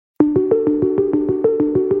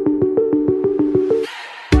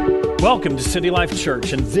Welcome to City Life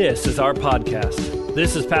Church, and this is our podcast.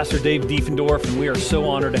 This is Pastor Dave Diefendorf, and we are so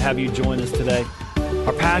honored to have you join us today.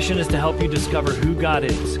 Our passion is to help you discover who God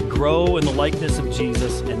is, grow in the likeness of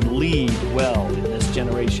Jesus, and lead well in this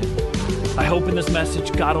generation. I hope in this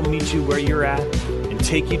message, God will meet you where you're at and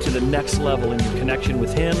take you to the next level in your connection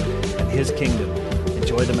with Him and His kingdom.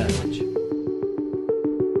 Enjoy the message.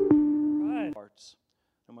 Hearts,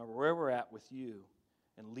 no matter where we're at with you,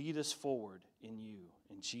 and lead us forward in you.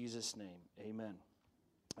 In Jesus' name, amen.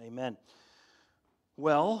 Amen.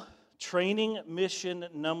 Well, training mission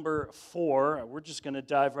number 4, we're just going to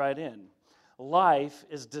dive right in. Life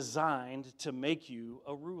is designed to make you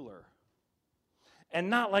a ruler. And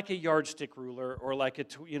not like a yardstick ruler or like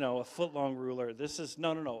a foot-long ruler. This is,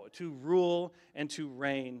 no. To rule and to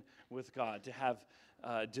reign with God. To have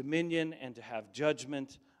dominion and to have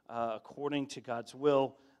judgment according to God's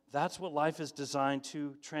will. That's what life is designed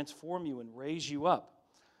to transform you and raise you up.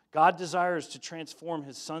 God desires to transform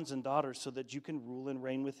His sons and daughters so that you can rule and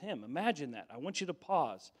reign with Him. Imagine that. I want you to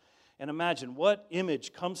pause and imagine what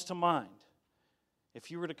image comes to mind.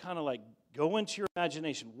 If you were to kind of like go into your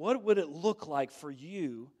imagination, what would it look like for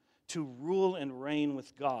you to rule and reign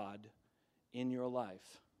with God in your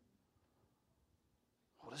life?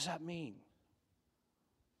 What does that mean?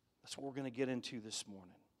 That's what we're going to get into this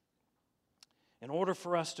morning. In order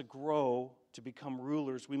for us to grow, to become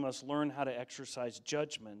rulers, we must learn how to exercise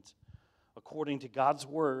judgment according to God's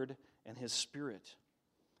Word and His Spirit.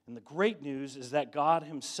 And the great news is that God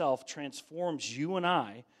Himself transforms you and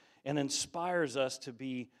I and inspires us to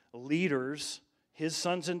be leaders, His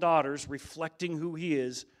sons and daughters, reflecting who He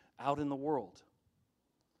is out in the world.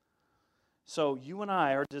 So you and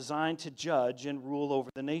I are designed to judge and rule over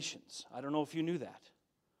the nations. I don't know if you knew that.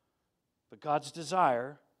 But God's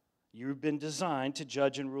desire, you've been designed to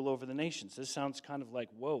judge and rule over the nations. This sounds kind of like,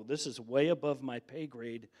 whoa, this is way above my pay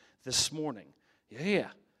grade this morning. Yeah,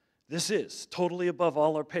 this is totally above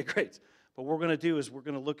all our pay grades. But what we're going to do is we're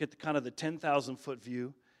going to look at the 10,000-foot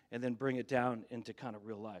view and then bring it down into kind of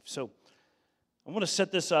real life. So I want to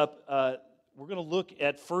set this up. We're going to look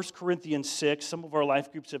at 1 Corinthians 6. Some of our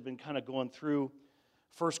life groups have been kind of going through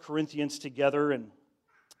 1 Corinthians together. And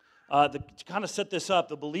to kind of set this up,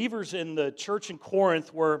 the believers in the church in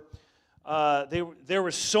Corinth were, there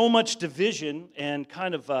was so much division and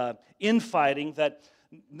kind of infighting that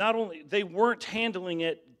not only, they weren't handling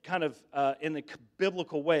it kind of in a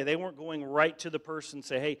biblical way. They weren't going right to the person and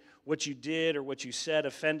say, hey, what you did or what you said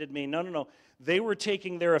offended me. No. They were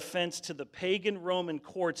taking their offense to the pagan Roman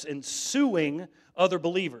courts and suing other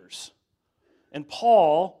believers. And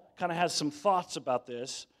Paul kind of has some thoughts about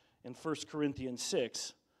this in 1 Corinthians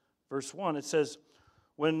 6. Verse 1, it says,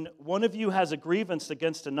 when one of you has a grievance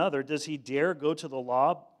against another, does he dare go to the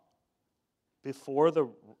law before the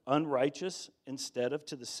unrighteous instead of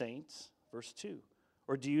to the saints? Verse 2,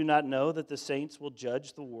 or do you not know that the saints will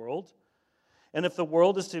judge the world? And if the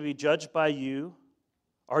world is to be judged by you,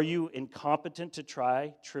 are you incompetent to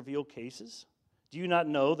try trivial cases? Do you not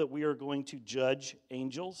know that we are going to judge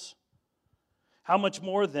angels? How much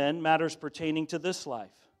more then matters pertaining to this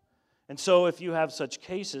life? And so if you have such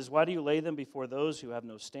cases, why do you lay them before those who have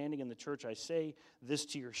no standing in the church? I say this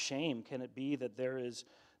to your shame. Can it be that there is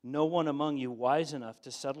no one among you wise enough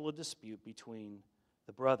to settle a dispute between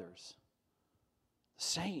the brothers?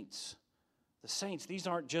 The saints, these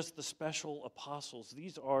aren't just the special apostles.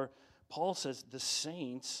 These are, Paul says, the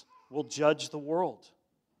saints will judge the world.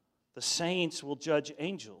 The saints will judge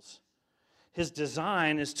angels. His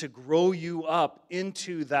design is to grow you up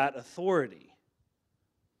into that authority.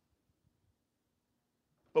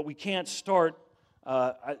 But we can't start,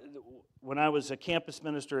 when I was a campus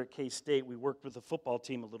minister at K-State, we worked with the football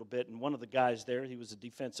team a little bit, and one of the guys there, he was a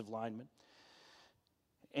defensive lineman.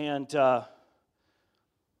 And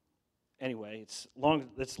anyway, it's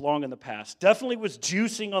long in the past. Definitely was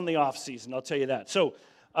juicing on the off season, I'll tell you that. So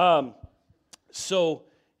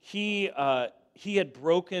he had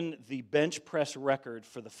broken the bench press record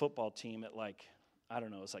for the football team at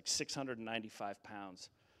it was like 695 pounds.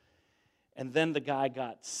 And then the guy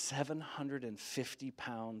got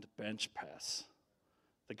 750-pound bench press.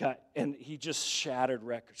 And he just shattered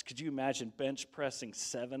records. Could you imagine bench pressing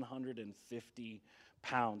 750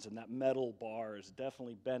 pounds? And that metal bar is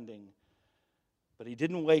definitely bending. But he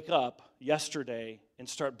didn't wake up yesterday and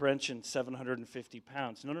start benching 750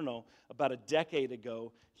 pounds. No. About a decade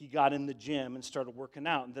ago, he got in the gym and started working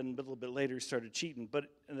out. And then a little bit later, he started cheating.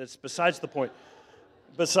 And that's besides the point.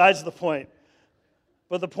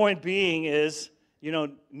 But the point being is,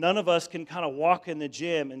 none of us can kind of walk in the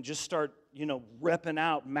gym and just start, repping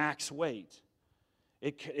out max weight.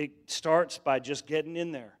 It starts by just getting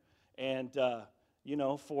in there and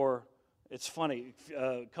it's funny,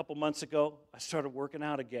 a couple months ago, I started working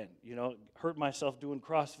out again. Hurt myself doing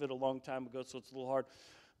CrossFit a long time ago, so it's a little hard.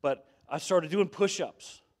 But I started doing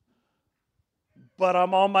push-ups. But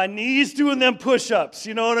I'm on my knees doing them push-ups,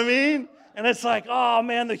 you know what I mean? And it's like, oh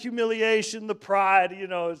man, the humiliation, the pride,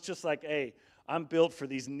 it's just like, hey, I'm built for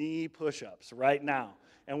these knee push-ups right now.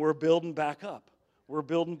 And we're building back up. We're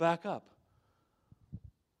building back up.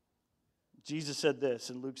 Jesus said this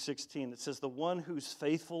in Luke 16. It says, the one who's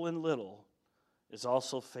faithful in little is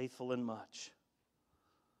also faithful in much.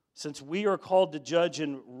 Since we are called to judge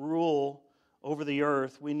and rule over the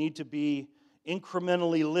earth, we need to be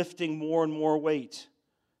incrementally lifting more and more weight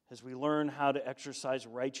as we learn how to exercise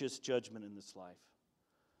righteous judgment in this life.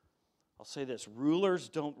 I'll say this, rulers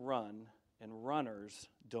don't run and runners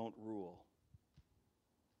don't rule.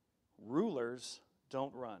 Rulers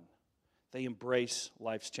don't run. They embrace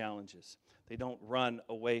life's challenges. They don't run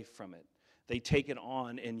away from it. They take it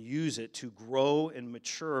on and use it to grow and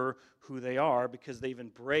mature who they are because they've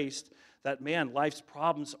embraced that, man, life's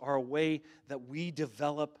problems are a way that we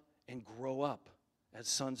develop and grow up as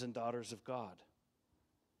sons and daughters of God.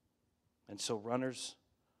 And so runners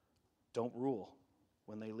don't rule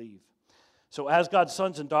when they leave. So as God's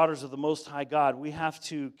sons and daughters of the Most High God, we have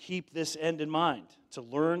to keep this end in mind, to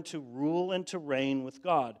learn to rule and to reign with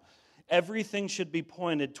God. Everything should be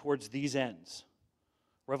pointed towards these ends.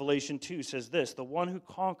 Revelation 2 says this, the one who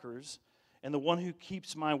conquers and the one who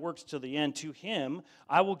keeps my works to the end, to him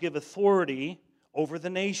I will give authority over the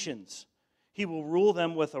nations. He will rule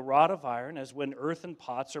them with a rod of iron, as when earthen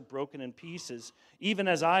pots are broken in pieces, even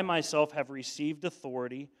as I myself have received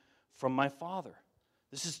authority from my Father.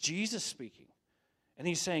 This is Jesus speaking. And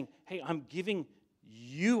he's saying, hey, I'm giving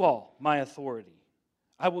you all my authority.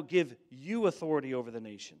 I will give you authority over the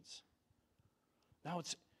nations. Now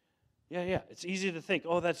it's easy to think,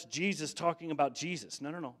 oh, that's Jesus talking about Jesus.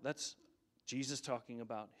 No. That's Jesus talking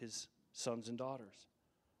about his sons and daughters.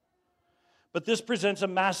 But this presents a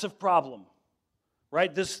massive problem,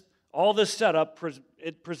 right? All this setup,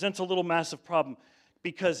 it presents a little massive problem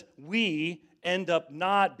because we end up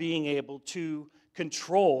not being able to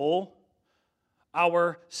control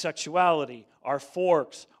our sexuality, our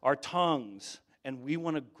forks, our tongues, and we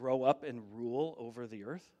want to grow up and rule over the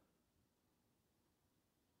earth.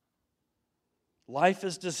 Life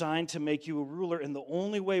is designed to make you a ruler, and the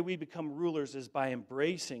only way we become rulers is by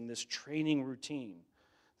embracing this training routine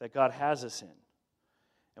that God has us in.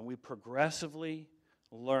 And we progressively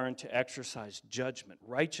learn to exercise judgment,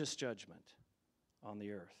 righteous judgment on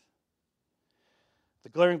the earth. The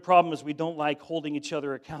glaring problem is we don't like holding each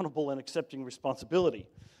other accountable and accepting responsibility.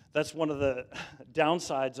 That's one of the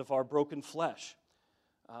downsides of our broken flesh.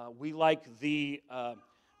 We like the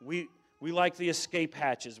escape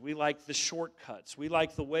hatches. We like the shortcuts. We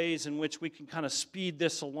like the ways in which we can kind of speed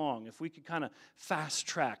this along. If we could kind of fast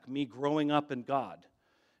track me growing up in God.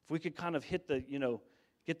 If we could kind of hit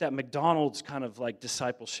get that McDonald's kind of like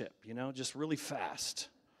discipleship, just really fast.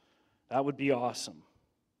 That would be awesome.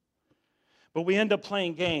 But we end up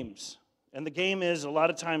playing games. And the game is, a lot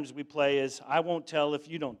of times we play is, I won't tell if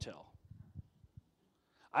you don't tell.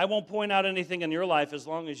 I won't point out anything in your life as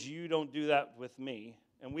long as you don't do that with me.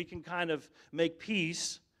 And we can kind of make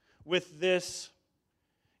peace with this.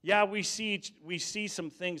 Yeah, we see some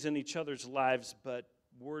things in each other's lives, but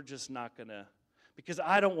we're just not going to, because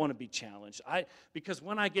I don't want to be challenged. Because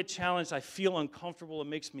when I get challenged, I feel uncomfortable. It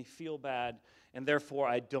makes me feel bad, and therefore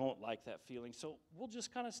I don't like that feeling. So we'll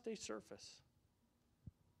just kind of stay surface.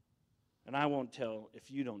 And I won't tell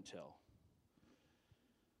if you don't tell.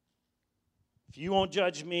 If you won't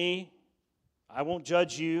judge me, I won't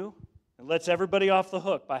judge you. It lets everybody off the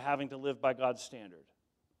hook by having to live by God's standard.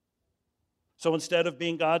 So instead of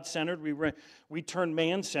being God-centered, we turn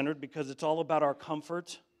man-centered because it's all about our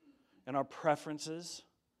comfort and our preferences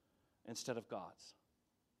instead of God's.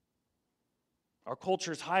 Our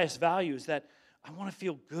culture's highest value is that I want to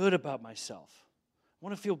feel good about myself. I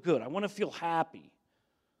want to feel good. I want to feel happy.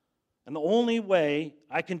 And the only way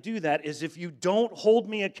I can do that is if you don't hold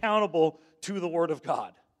me accountable to the Word of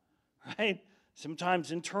God, right?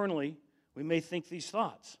 Sometimes internally, we may think these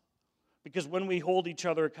thoughts. Because when we hold each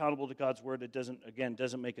other accountable to God's Word, it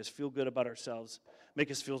doesn't make us feel good about ourselves, make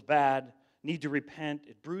us feel bad, need to repent.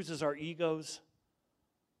 It bruises our egos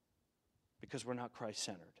because we're not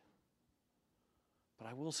Christ-centered. But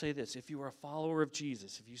I will say this, if you are a follower of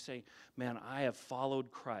Jesus, if you say, man, I have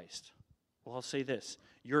followed Christ, well, I'll say this,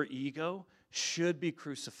 your ego should be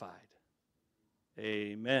crucified.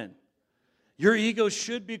 Amen. Your ego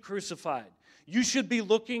should be crucified. You should be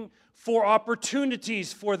looking for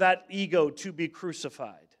opportunities for that ego to be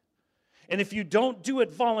crucified. And if you don't do it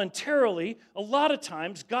voluntarily, a lot of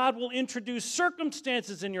times God will introduce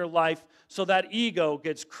circumstances in your life so that ego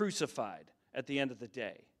gets crucified at the end of the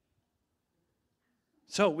day.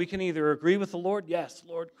 So we can either agree with the Lord, yes,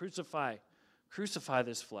 Lord, crucify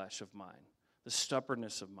this flesh of mine, the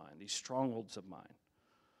stubbornness of mine, these strongholds of mine.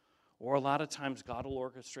 Or a lot of times God will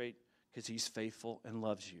orchestrate because He's faithful and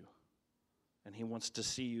loves you. And He wants to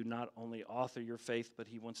see you not only author your faith, but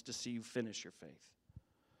He wants to see you finish your faith.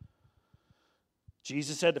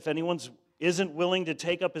 Jesus said, if anyone isn't willing to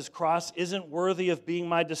take up his cross, isn't worthy of being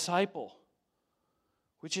my disciple.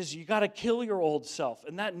 Which is, you got to kill your old self.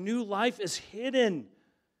 And that new life is hidden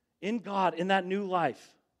in God, in that new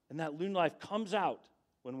life. And that new life comes out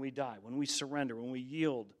when we die, when we surrender, when we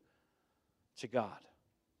yield to God.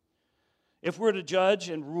 If we're to judge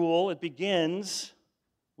and rule, it begins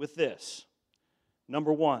with this.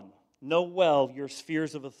 Number one, know well your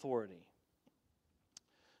spheres of authority.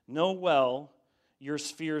 Know well your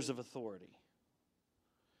spheres of authority.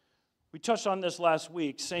 We touched on this last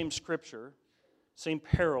week, same scripture, same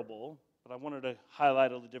parable, but I wanted to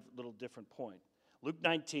highlight a little different point. Luke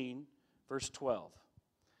 19, verse 12.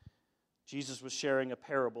 Jesus was sharing a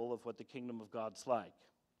parable of what the kingdom of God's like.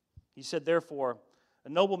 He said, therefore, a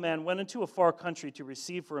nobleman went into a far country to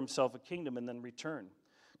receive for himself a kingdom and then return.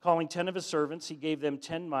 Calling 10 of his servants, he gave them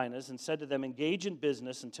 10 minas and said to them, engage in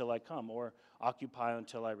business until I come, or occupy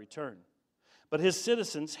until I return. But his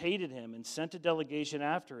citizens hated him and sent a delegation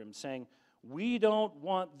after him, saying, we don't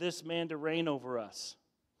want this man to reign over us.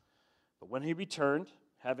 But when he returned,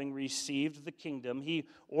 having received the kingdom, he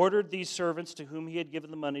ordered these servants to whom he had given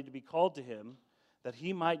the money to be called to him, that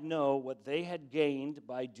he might know what they had gained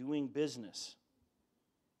by doing business.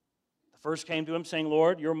 The first came to him, saying,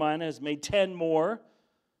 Lord, your mina has made 10 more.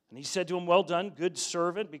 And he said to him, well done, good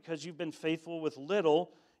servant, because you've been faithful with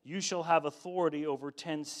little, you shall have authority over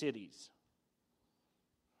 10 cities.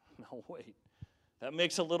 No, wait. That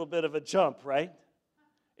makes a little bit of a jump, right?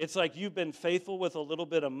 It's like you've been faithful with a little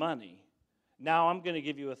bit of money. Now I'm going to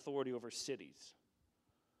give you authority over cities.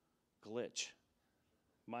 Glitch.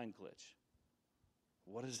 Mind glitch.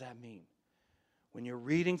 What does that mean? When you're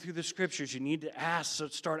reading through the scriptures, you need to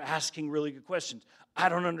start asking really good questions. I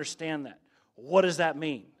don't understand that. What does that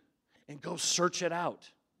mean? And go search it out.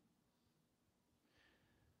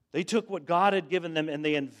 They took what God had given them and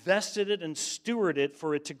they invested it and stewarded it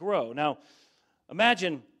for it to grow. Now,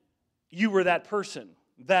 imagine you were that person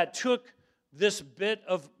that took this bit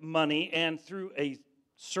of money and through a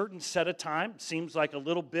certain set of time, seems like a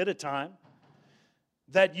little bit of time,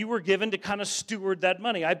 that you were given to kind of steward that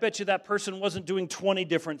money. I bet you that person wasn't doing 20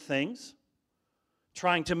 different things,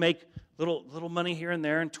 trying to make little money here and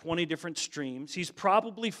there in 20 different streams. He's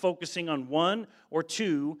probably focusing on one or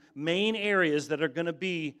two main areas that are going to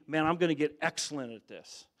be, man, I'm going to get excellent at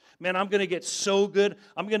this. Man, I'm going to get so good.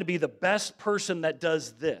 I'm going to be the best person that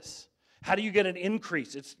does this. How do you get an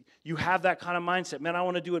increase? You have that kind of mindset. Man, I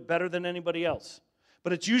want to do it better than anybody else.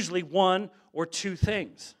 But it's usually one or two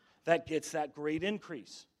things that gets that great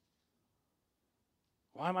increase.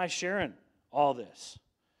 Why am I sharing all this?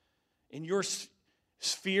 In your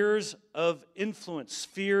spheres of influence,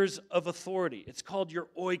 spheres of authority. It's called your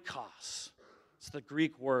oikos. It's the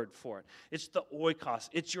Greek word for it. It's the oikos.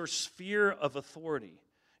 It's your sphere of authority.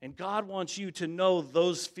 And God wants you to know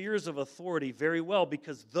those spheres of authority very well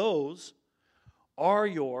because those are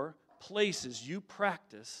your places you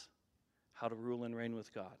practice how to rule and reign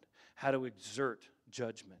with God, how to exert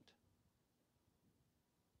judgment.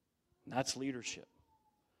 And that's leadership.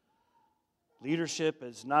 Leadership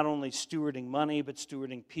is not only stewarding money, but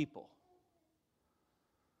stewarding people.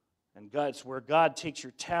 And it's where God takes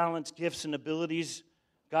your talents, gifts, and abilities.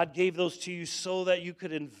 God gave those to you so that you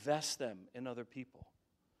could invest them in other people.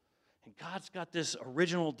 And God's got this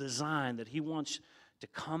original design that He wants to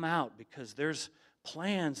come out because there's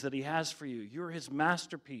plans that He has for you. You're His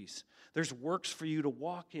masterpiece. There's works for you to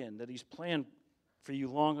walk in that He's planned for you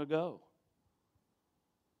long ago.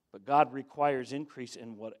 But God requires increase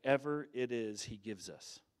in whatever it is He gives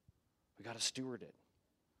us. We've got to steward it.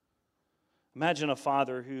 Imagine a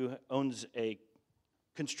father who owns a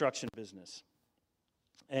construction business.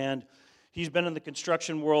 And he's been in the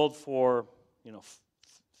construction world for,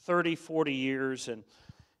 30, 40 years. And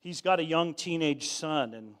he's got a young teenage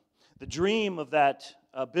son. And the dream of that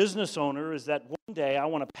business owner is that one day I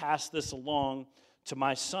want to pass this along to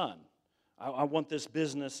my son. I want this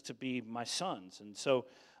business to be my son's. And so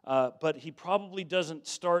but he probably doesn't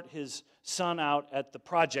start his son out at the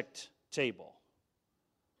project table,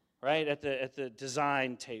 right? At the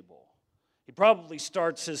design table. He probably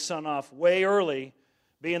starts his son off way early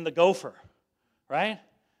being the gopher, right?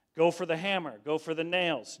 Go for the hammer, go for the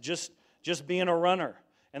nails. Just just being a runner.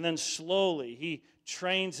 And then slowly he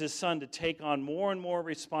trains his son to take on more and more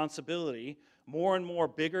responsibility, more and more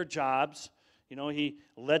bigger jobs. He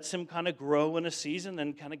lets him kind of grow in a season,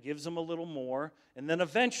 then kind of gives him a little more. And then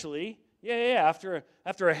eventually, after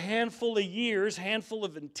a handful of years, handful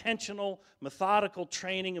of intentional, methodical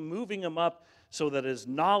training and moving him up so that his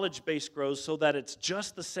knowledge base grows, so that it's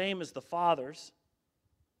just the same as the Father's.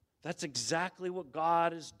 That's exactly what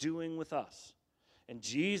God is doing with us. And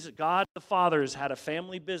God the Father has had a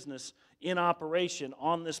family business in operation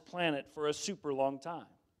on this planet for a super long time.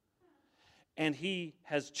 And He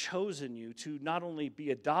has chosen you to not only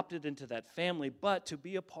be adopted into that family, but to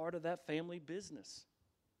be a part of that family business.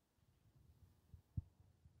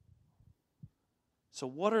 So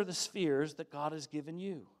what are the spheres that God has given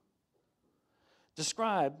you?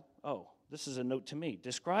 This is a note to me.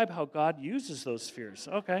 Describe how God uses those spheres.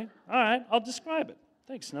 Okay, all right, I'll describe it.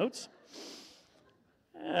 Thanks, notes.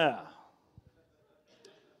 Yeah.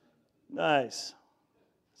 Nice.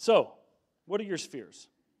 So, what are your spheres?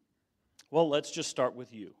 Well, let's just start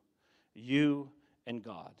with you. You and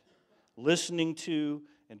God. Listening to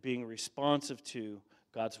and being responsive to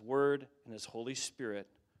God's Word and His Holy Spirit.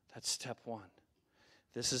 That's step one.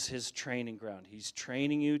 This is His training ground. He's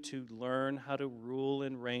training you to learn how to rule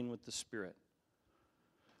and reign with the Spirit.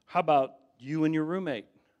 How about you and your roommate?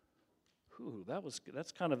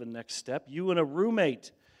 That's kind of the next step. You and a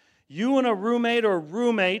roommate. You and a roommate or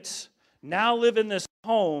roommates now live in this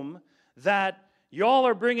home that y'all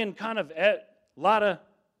are bringing kind of a lot of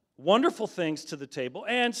wonderful things to the table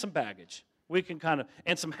and some baggage.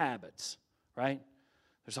 And some habits, right?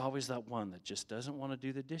 There's always that one that just doesn't want to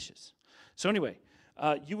do the dishes. So anyway,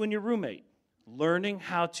 you and your roommate, learning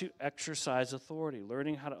how to exercise authority,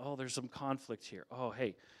 learning how to, there's some conflict here.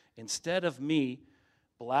 Hey, instead of me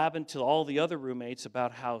blabbing to all the other roommates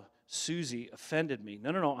about how Susie offended me, no,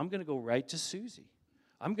 I'm going to go right to Susie.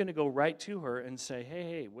 I'm going to go right to her and say,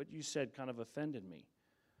 hey, what you said kind of offended me.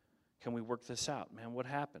 Can we work this out? Man, what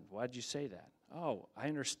happened? Why'd you say that? Oh, I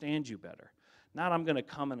understand you better. Not I'm going to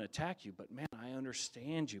come and attack you, but man, I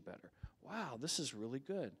understand you better. Wow, this is really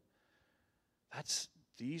good.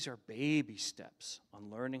 These are baby steps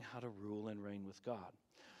on learning how to rule and reign with God.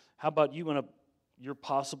 How about you and your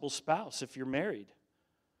possible spouse if you're married?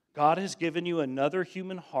 God has given you another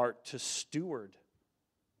human heart to steward.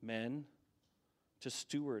 Men, to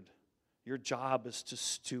steward. Your job is to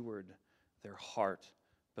steward their heart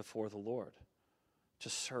before the Lord, to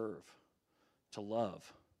serve, to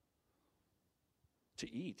love,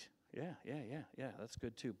 to eat. Yeah, that's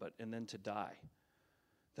good too. And then to die.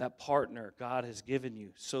 That partner God has given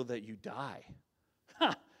you so that you die.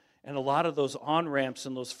 And a lot of those on-ramps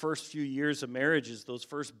in those first few years of marriages, those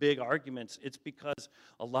first big arguments, it's because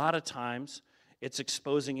a lot of times it's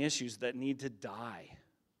exposing issues that need to die,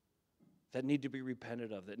 that need to be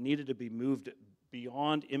repented of, that needed to be moved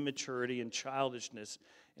beyond immaturity and childishness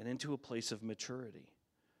and into a place of maturity.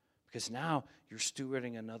 Because now you're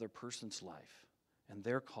stewarding another person's life and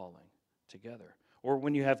their calling together. Or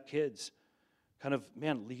when you have kids,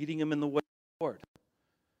 leading them in the way of the Lord.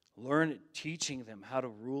 Teaching them how to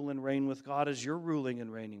rule and reign with God as you're ruling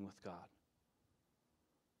and reigning with God.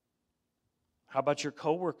 How about your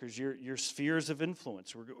coworkers, your spheres of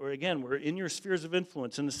influence? We're in your spheres of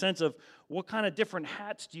influence in the sense of what kind of different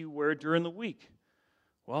hats do you wear during the week?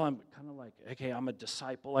 Well, I'm kind of like, okay, I'm a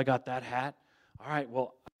disciple. I got that hat. All right,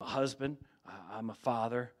 well, I'm a husband. I'm a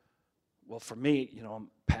father. Well, for me, I'm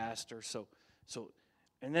a pastor. So,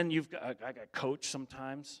 and then I got coach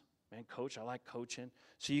sometimes. Man, coach, I like coaching.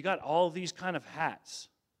 So you got all these kind of hats.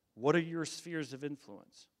 What are your spheres of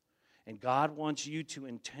influence? And God wants you to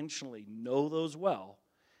intentionally know those well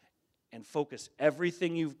and focus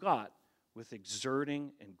everything you've got with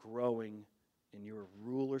exerting and growing in your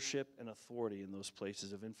rulership and authority in those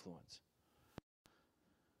places of influence.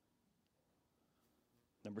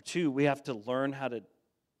 Number 2, we have to learn how to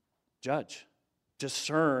judge.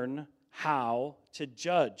 Discern how to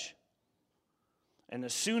judge. And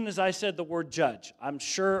as soon as I said the word judge, I'm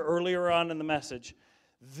sure earlier on in the message,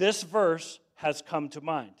 this verse has come to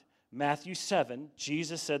mind. Matthew 7,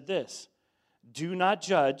 Jesus said this, "Do not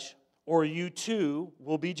judge, or you too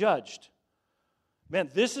will be judged." Man,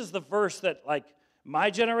 this is the verse that, my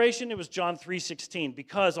generation, it was John 3:16,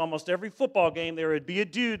 because almost every football game there would be a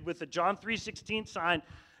dude with a John 3:16 sign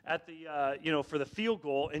at the, for the field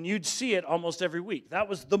goal, and you'd see it almost every week. That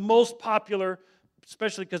was the most popular,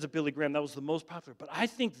 especially because of Billy Graham, that was the most popular. But I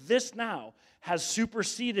think this now has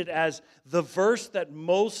superseded as the verse that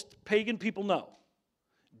most pagan people know.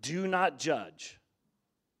 Do not judge,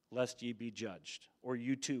 lest ye be judged, or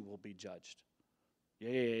you too will be judged.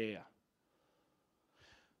 Yeah.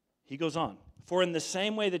 He goes on, for in the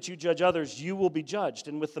same way that you judge others, you will be judged.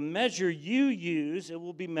 And with the measure you use, it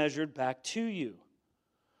will be measured back to you.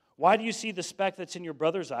 Why do you see the speck that's in your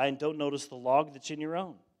brother's eye and don't notice the log that's in your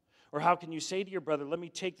own? Or how can you say to your brother, let me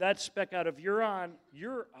take that speck out of your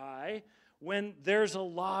eye when there's a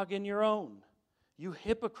log in your own? You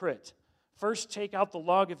hypocrite. First take out the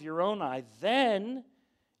log of your own eye, then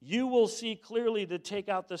you will see clearly to take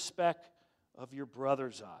out the speck of your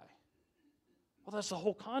brother's eye. Well, that's the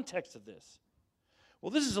whole context of this. Well,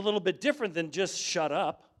 this is a little bit different than just shut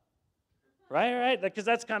up. Right? Because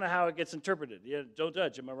that's kind of how it gets interpreted. Yeah, don't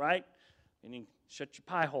judge, am I right? Meaning, shut your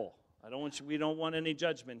pie hole. We don't want any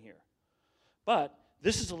judgment here. But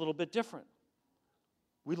this is a little bit different.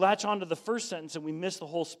 We latch onto the first sentence and we miss the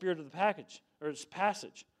whole spirit of the passage.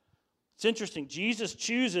 It's interesting. Jesus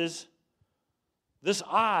chooses this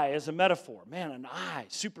eye as a metaphor. Man, an eye,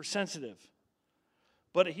 super sensitive.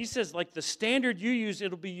 But he says, like the standard you use,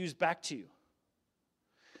 it'll be used back to you.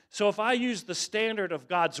 So if I use the standard of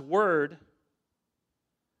God's word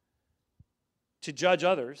to judge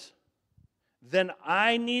others, then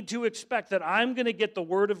I need to expect that I'm going to get the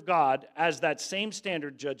word of God as that same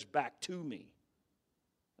standard judged back to me.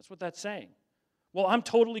 That's what that's saying. Well, I'm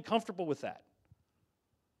totally comfortable with that.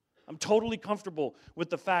 I'm totally comfortable with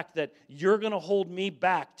the fact that you're going to hold me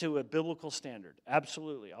back to a biblical standard.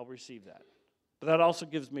 Absolutely, I'll receive that. But that also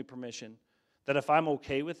gives me permission that if I'm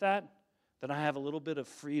okay with that, then I have a little bit of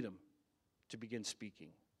freedom to begin speaking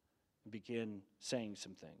and begin saying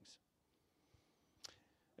some things.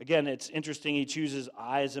 Again, it's interesting. He chooses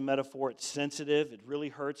eye as a metaphor. It's sensitive. It really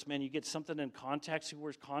hurts. Man, you get something in contacts. Who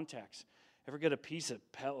wears contacts? Ever get a piece of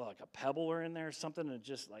like a pebble or in there or something and it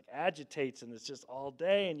just like agitates and it's just all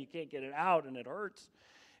day and you can't get it out and it hurts.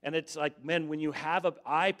 And it's like, man, when you have an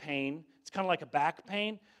eye pain, it's kind of like a back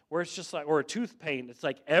pain where it's just like, or a tooth pain. It's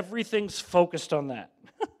like everything's focused on that.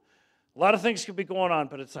 A lot of things could be going on,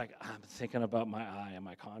 but it's like, I'm thinking about my eye and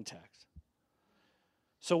my contacts.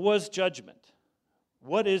 So what's judgment?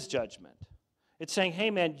 What is judgment? It's saying, hey,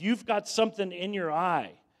 man, you've got something in your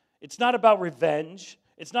eye. It's not about revenge.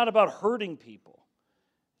 It's not about hurting people.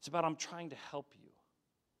 It's about I'm trying to help you.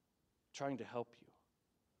 Trying to help you.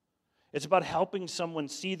 It's about helping someone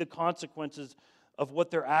see the consequences of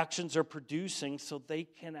what their actions are producing so they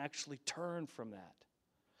can actually turn from that.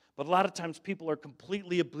 But a lot of times people are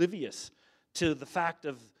completely oblivious to the fact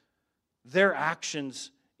of their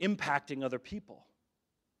actions impacting other people.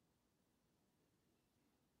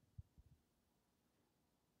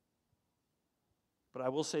 But I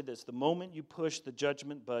will say this, the moment you push the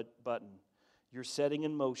judgment button, you're setting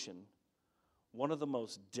in motion one of the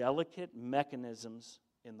most delicate mechanisms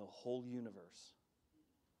in the whole universe.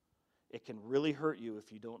 It can really hurt you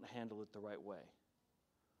if you don't handle it the right way.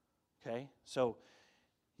 Okay? So,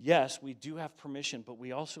 yes, we do have permission, but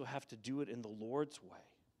we also have to do it in the Lord's way.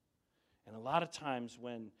 And a lot of times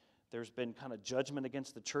when there's been kind of judgment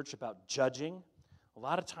against the church about judging, a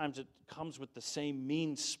lot of times it comes with the same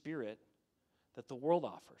mean spirit that the world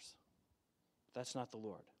offers. That's not the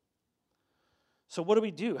Lord. So what do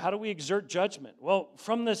we do? How do we exert judgment? Well,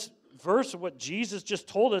 from this verse of what Jesus just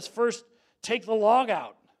told us, first, take the log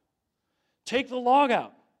out. Take the log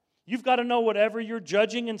out. You've got to know whatever you're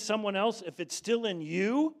judging in someone else, if it's still in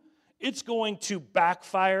you, it's going to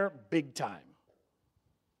backfire big time.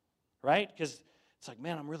 Right? Because it's like,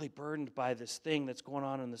 man, I'm really burdened by this thing that's going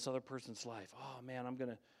on in this other person's life. Oh, man, I'm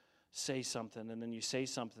going to say something. And then you say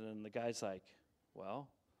something, and the guy's like, well,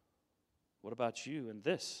 what about you and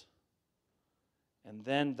this? And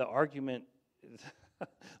then the argument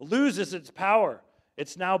loses its power.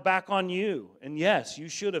 It's now back on you. And yes, you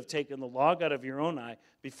should have taken the log out of your own eye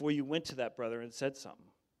before you went to that brother and said something.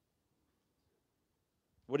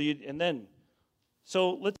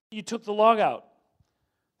 So you took the log out.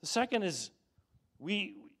 The second is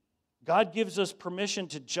God gives us permission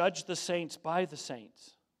to judge the saints by the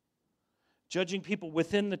saints. Judging people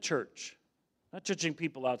within the church. Not judging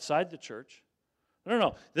people outside the church.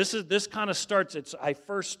 No. This kind of starts, I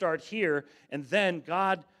first start here, and then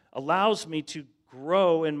God allows me to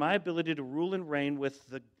grow in my ability to rule and reign with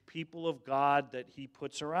the people of God that He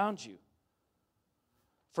puts around you.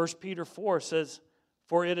 1 Peter 4 says,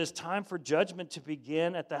 for it is time for judgment to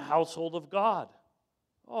begin at the household of God.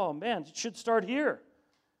 Oh man, it should start here.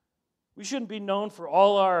 We shouldn't be known for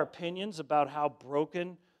all our opinions about how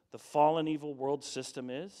broken the fallen evil world system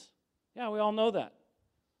is. Yeah, we all know that.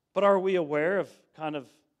 But are we aware of kind of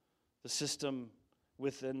the system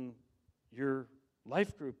within your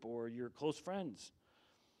life group or your close friends?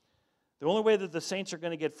 The only way that the saints are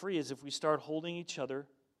going to get free is if we start holding each other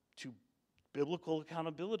to biblical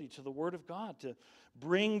accountability to the Word of God, to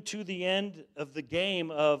bring to the end of the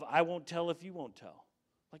game of I won't tell if you won't tell.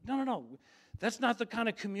 Like, no. That's not the kind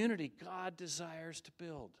of community God desires to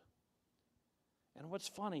build. And what's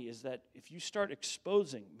funny is that if you start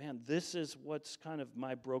exposing, man, this is what's kind of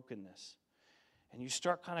my brokenness, and you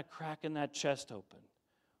start kind of cracking that chest open,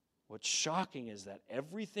 what's shocking is that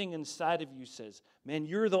everything inside of you says, man,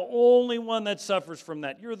 you're the only one that suffers from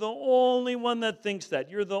that. You're the only one that thinks that.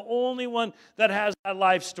 You're the only one that has that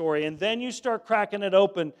life story. And then you start cracking it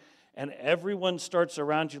open, and everyone starts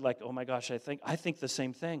around you like, oh my gosh, I think the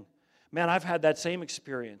same thing. Man, I've had that same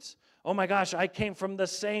experience. Oh my gosh, I came from the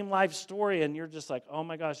same life story, and you're just like, oh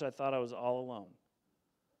my gosh, I thought I was all alone.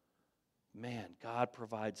 Man, God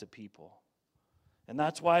provides a people. And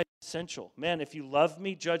that's why it's essential. Man, if you love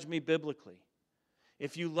me, judge me biblically.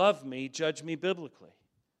 If you love me, judge me biblically.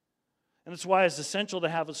 And that's why it's essential to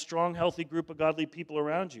have a strong, healthy group of godly people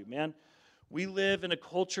around you. Man, we live in a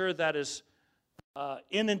culture that is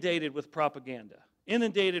inundated with propaganda.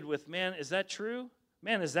 Inundated with, man, is that true?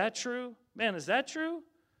 Man, is that true? Man, is that true?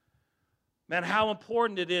 Man, how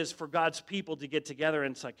important it is for God's people to get together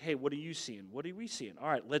and it's like, hey, what are you seeing? What are we seeing? All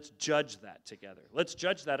right, let's judge that together. Let's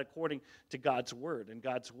judge that according to God's word and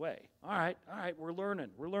God's way. All right, we're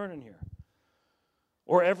learning here.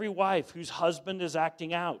 Or every wife whose husband is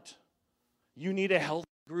acting out. You need a healthy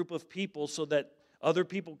group of people so that other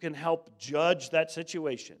people can help judge that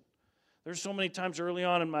situation. There's so many times early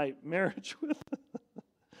on in my marriage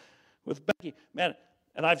with Becky, man,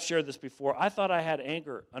 and I've shared this before, I thought I had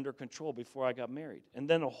anger under control before I got married. And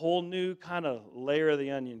then a whole new kind of layer of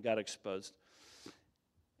the onion got exposed.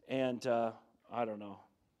 And I don't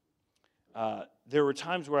know. There were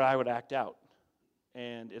times where I would act out,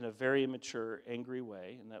 and in a very immature, angry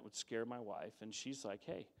way, and that would scare my wife. And she's like,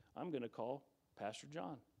 hey, I'm going to call Pastor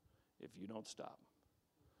John if you don't stop.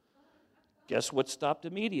 Guess what stopped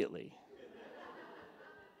immediately?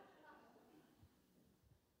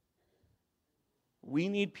 We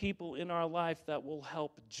need people in our life that will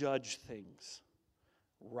help judge things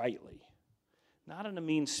rightly. Not in a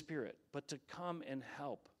mean spirit, but to come and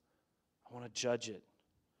help. I want to judge it.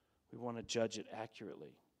 We want to judge it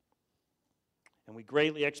accurately. And we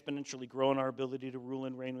greatly exponentially grow in our ability to rule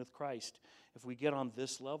and reign with Christ if we get on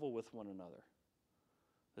this level with one another.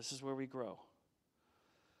 This is where we grow.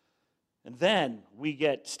 And then we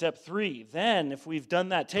get step 3. Then, if we've done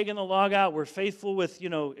that, taken the log out, we're faithful with,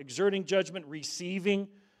 exerting judgment, receiving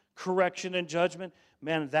correction and judgment.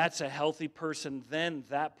 Man, that's a healthy person. Then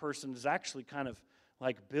that person is actually kind of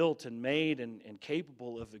like built and made and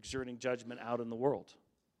capable of exerting judgment out in the world.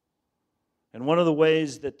 And one of the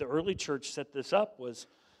ways that the early church set this up was,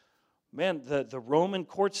 man, the Roman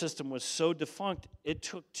court system was so defunct, it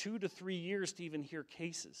took 2 to 3 years to even hear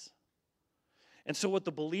cases. And so what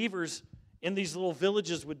the believers in these little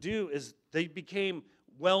villages would do is they became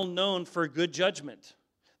well known for good judgment.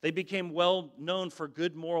 They became well known for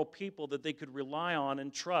good moral people that they could rely on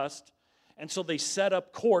and trust. And so they set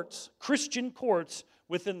up courts, Christian courts,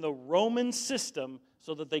 within the Roman system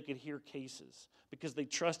so that they could hear cases because they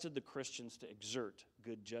trusted the Christians to exert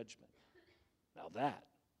good judgment. Now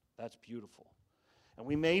that's beautiful. And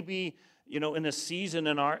we may be, in a season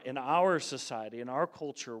in our society, in our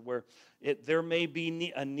culture, where there may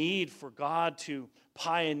be a need for God to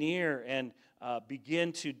pioneer and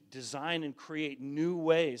begin to design and create new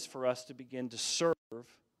ways for us to begin to serve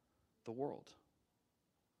the world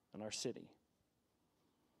and our city.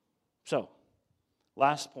 So,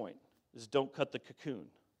 last point is don't cut the cocoon.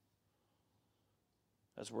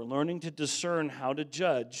 As we're learning to discern how to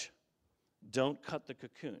judge, don't cut the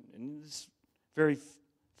cocoon. And it's very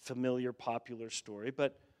familiar, popular story,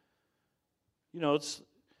 but it's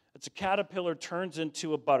a caterpillar turns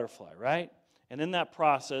into a butterfly, right? And in that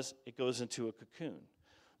process, it goes into a cocoon.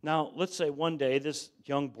 Now, let's say one day this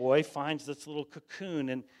young boy finds this little cocoon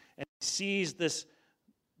and sees this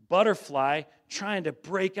butterfly trying to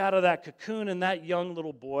break out of that cocoon, and that young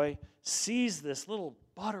little boy sees this little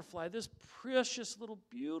butterfly, this precious little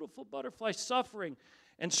beautiful butterfly suffering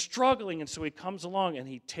and struggling, and so he comes along and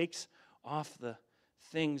he takes off the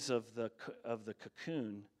things of the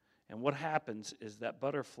cocoon, and what happens is that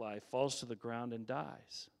butterfly falls to the ground and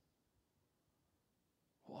dies.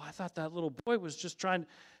 Well, I thought that little boy was just trying to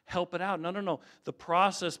help it out. No. The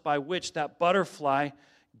process by which that butterfly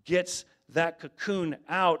gets that cocoon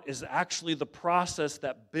out is actually the process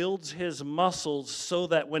that builds his muscles so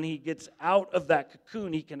that when he gets out of that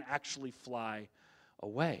cocoon, he can actually fly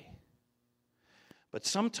away. But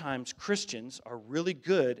sometimes Christians are really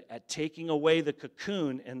good at taking away the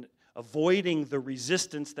cocoon and avoiding the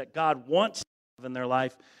resistance that God wants in their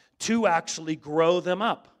life to actually grow them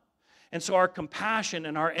up. And so our compassion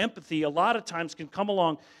and our empathy a lot of times can come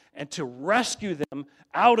along and to rescue them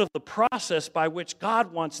out of the process by which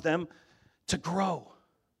God wants them to grow,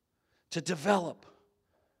 to develop.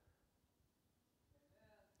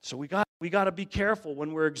 So we got to be careful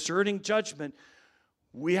when we're exerting judgment.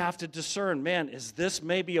 We have to discern, man, is this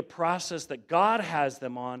maybe a process that God has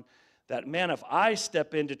them on that, man, if I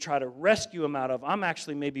step in to try to rescue them out of, I'm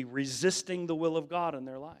actually maybe resisting the will of God in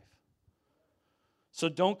their life. So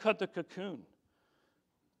don't cut the cocoon.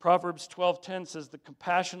 Proverbs 12:10 says, the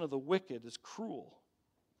compassion of the wicked is cruel.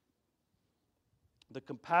 The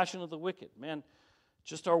compassion of the wicked. Man,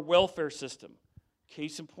 just our welfare system.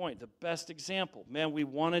 Case in point, the best example. Man, we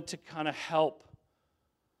wanted to kind of help.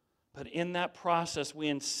 But in that process, we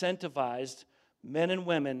incentivized men and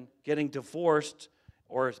women getting divorced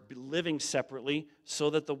or living separately so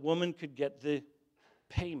that the woman could get the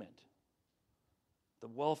payment, the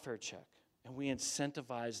welfare check. And we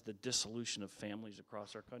incentivized the dissolution of families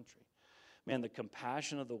across our country. Man, the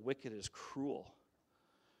compassion of the wicked is cruel.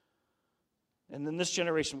 And in this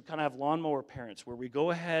generation, we kind of have lawnmower parents where we go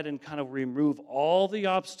ahead and kind of remove all the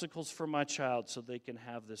obstacles for my child so they can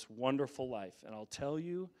have this wonderful life. And I'll tell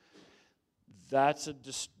you, that's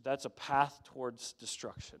a path towards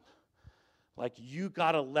destruction. Like, you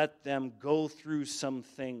got to let them go through some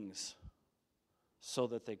things so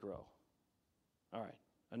that they grow. All right,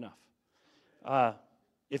 enough.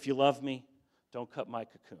 If you love me, don't cut my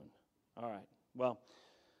cocoon. All right, well,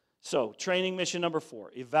 so training mission number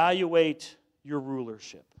 4, evaluate your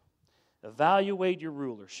rulership. Evaluate your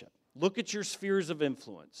rulership. Look at your spheres of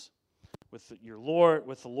influence with the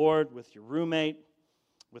Lord, with your roommate,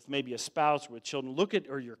 with maybe a spouse, with children. Look at,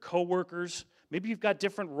 or your coworkers. Maybe you've got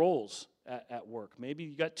different roles at work. Maybe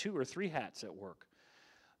you've got 2 or 3 hats at work.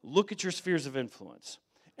 Look at your spheres of influence.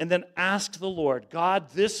 And then ask the Lord,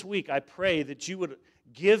 God, this week I pray that you would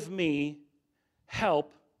give me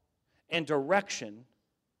help and direction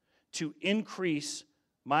to increase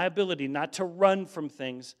my ability not to run from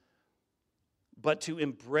things, but to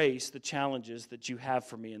embrace the challenges that you have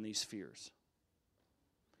for me in these spheres.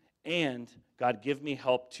 And, God, give me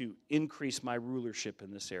help to increase my rulership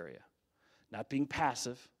in this area. Not being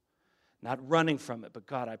passive, not running from it, but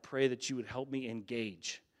God, I pray that you would help me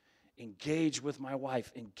engage. Engage with my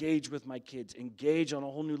wife, engage with my kids, engage on a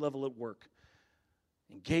whole new level at work.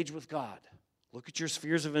 Engage with God. Look at your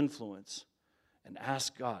spheres of influence and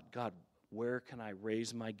ask God, God, where can I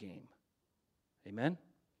raise my game? Amen?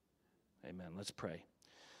 Amen. Let's pray.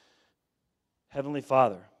 Heavenly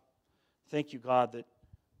Father, thank you, God, that,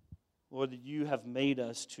 Lord, that you have made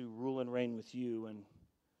us to rule and reign with you. And,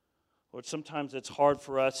 Lord, sometimes it's hard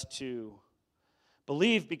for us to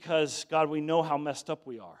believe because, God, we know how messed up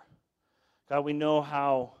we are. God, we know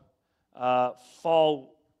how far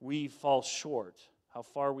we fall short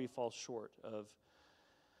of,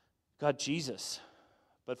 God, Jesus.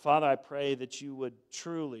 But, Father, I pray that you would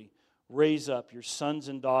truly raise up your sons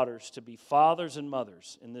and daughters to be fathers and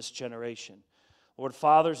mothers in this generation. Lord,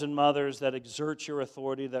 fathers and mothers that exert your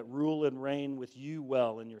authority, that rule and reign with you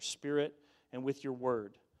well in your spirit and with your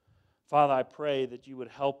word. Father, I pray that you would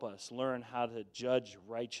help us learn how to judge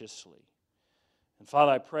righteously. And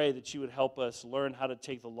Father, I pray that you would help us learn how to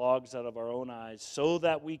take the logs out of our own eyes so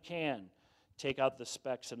that we can take out the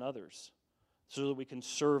specks in others, so that we can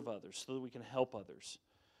serve others, so that we can help others.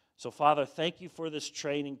 So, Father, thank you for this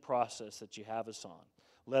training process that you have us on.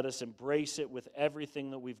 Let us embrace it with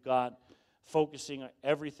everything that we've got, focusing on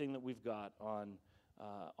everything that we've got on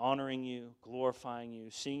honoring you, glorifying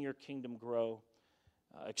you, seeing your kingdom grow,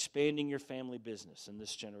 expanding your family business in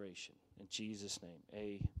this generation. In Jesus'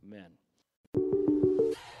 name, amen.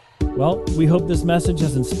 Well, we hope this message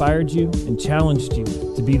has inspired you and challenged you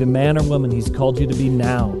to be the man or woman he's called you to be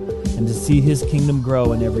now and to see his kingdom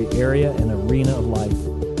grow in every area and arena of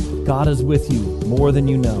life. God is with you more than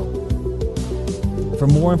you know. For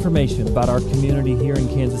more information about our community here in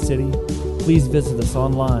Kansas City, please visit us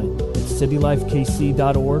online at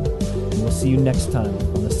citylifekc.org, and we'll see you next time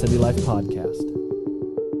on the City Life Podcast.